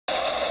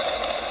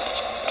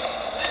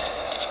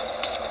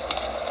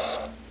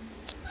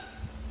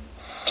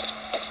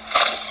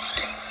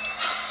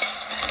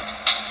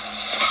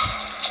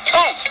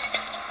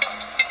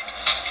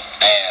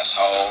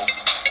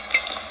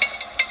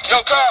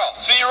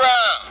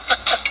around.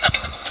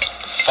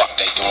 Fuck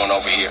they doing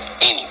over here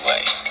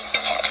anyway?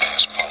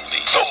 Punk-ass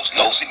police. Those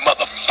nosy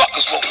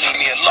motherfuckers won't leave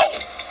me alone.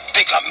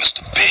 Think I'm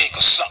Mr. Big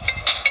or something.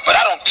 But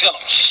I don't tell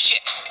them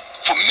shit.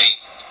 For me,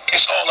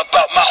 it's all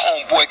about my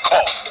homeboy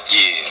Carl.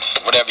 Yeah,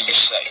 whatever you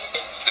say.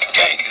 The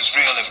gang is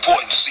real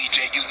important,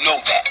 CJ. You know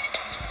that.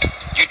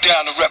 You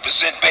down to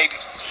represent, baby?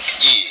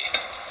 Yeah.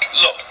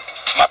 Look,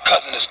 my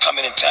cousin is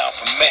coming in town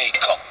from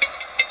Mexico.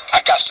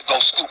 I got to go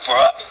scoop her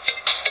up.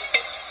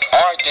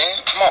 All right, Dan.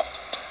 Come on.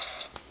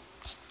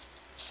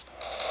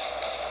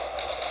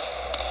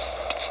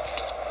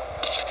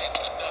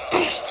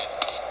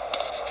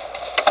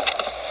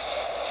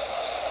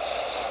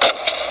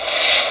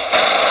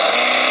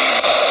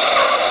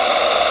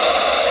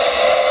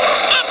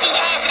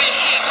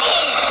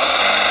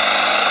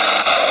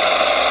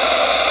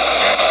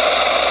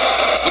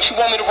 What you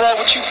want me to roll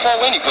with you for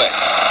anyway?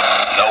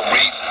 No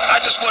reason. I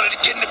just wanted to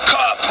get in the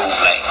carpool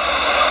lane.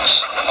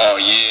 Oh,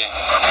 yeah?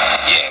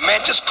 Yeah, man,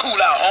 just cool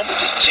out, homie.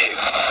 Just chill.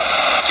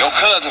 Your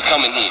cousin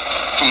coming here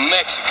from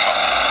Mexico.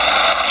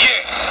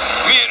 Yeah,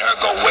 me and her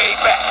go way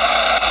back.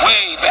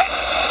 Way back.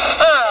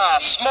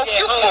 Smoke,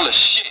 you full of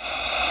shit.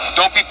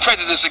 Don't be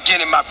prejudiced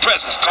again in my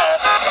presence, Carl.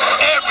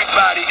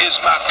 Everybody is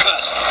my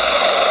cousin.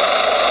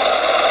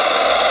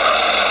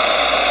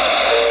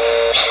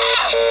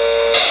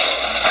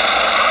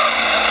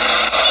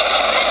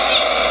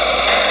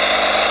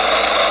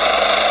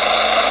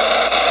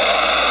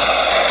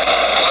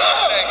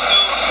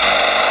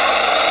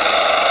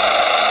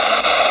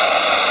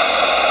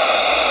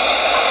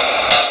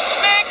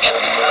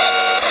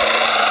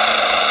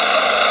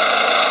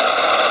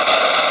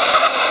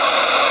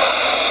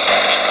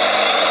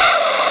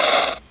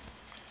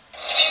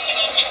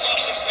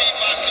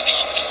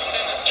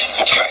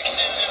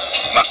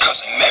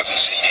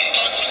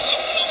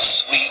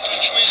 Sweet,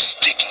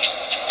 sticky,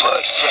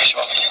 bud fresh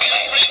off the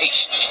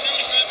plantation.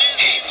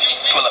 Here,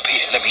 pull up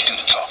here, let me do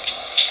the talking.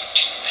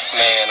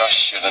 Man, I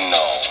should have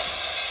known.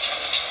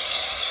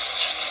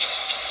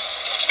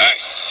 Hey,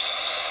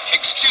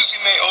 excuse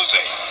me,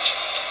 Jose.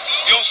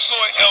 Yo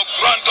soy el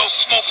grande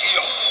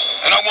smokio,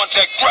 and I want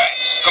that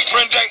grass,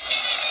 comprende?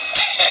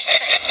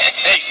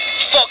 Hey,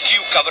 fuck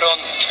you, cabron.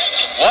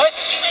 What?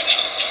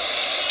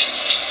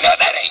 Now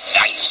that ain't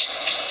nice.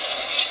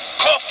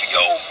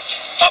 Coffee-o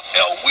up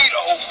El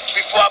Guido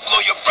before I blow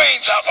your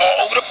brains out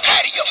all over the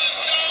patio.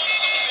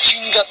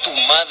 Chinga tu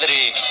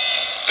madre,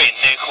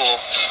 pendejo.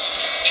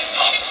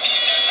 Oh,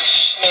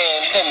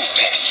 man, let me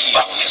get here.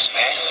 Fuck this,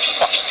 man.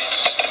 Fuck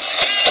this.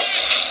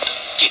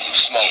 Get him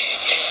smoke.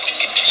 Yeah,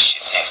 get this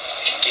shit, man.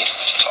 Get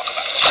what you talk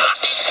about.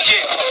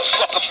 Yeah,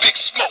 motherfucker, Big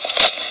Smoke.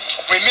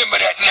 Remember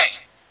that name.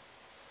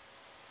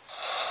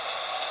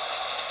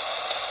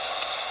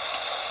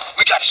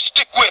 We gotta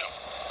stick with him.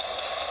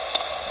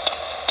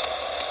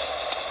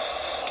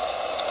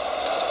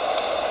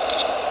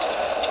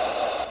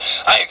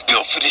 I ain't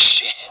built for this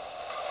shit.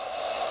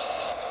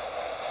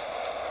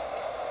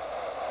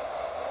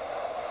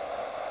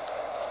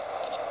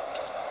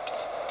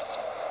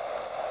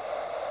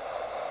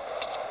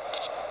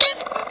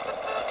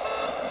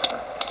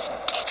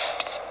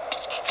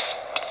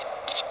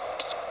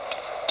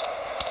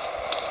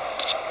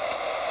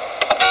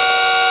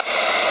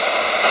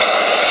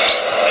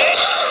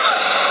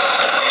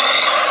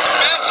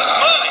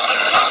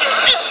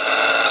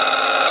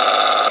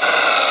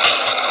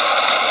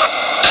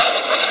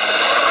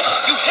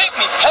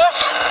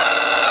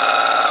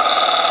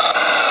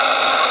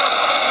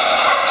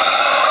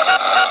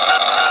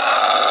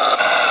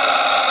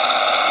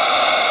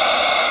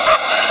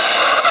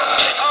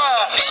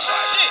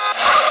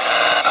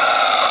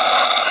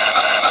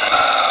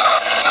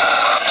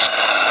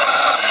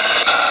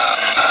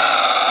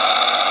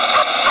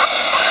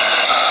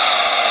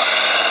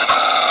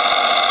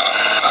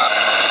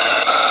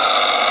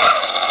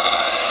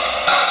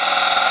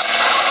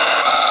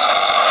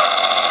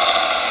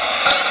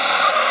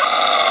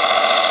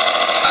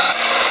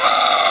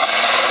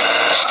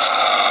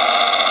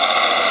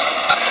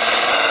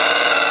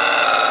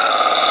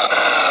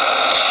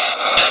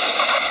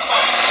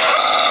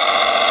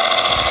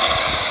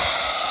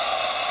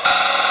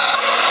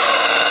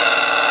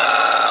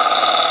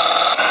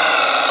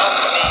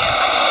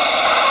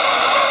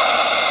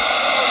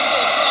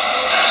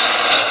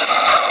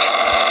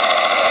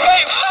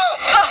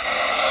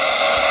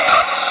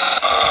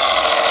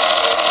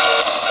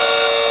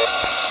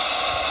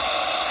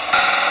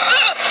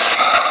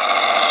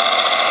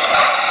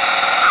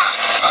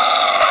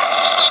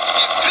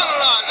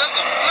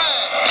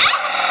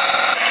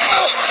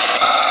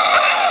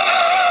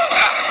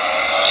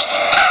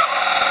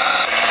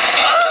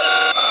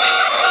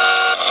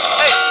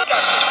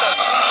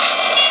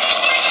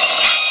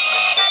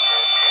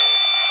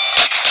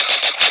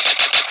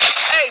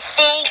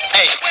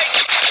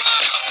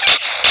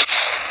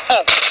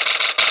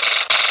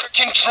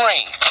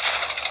 Train.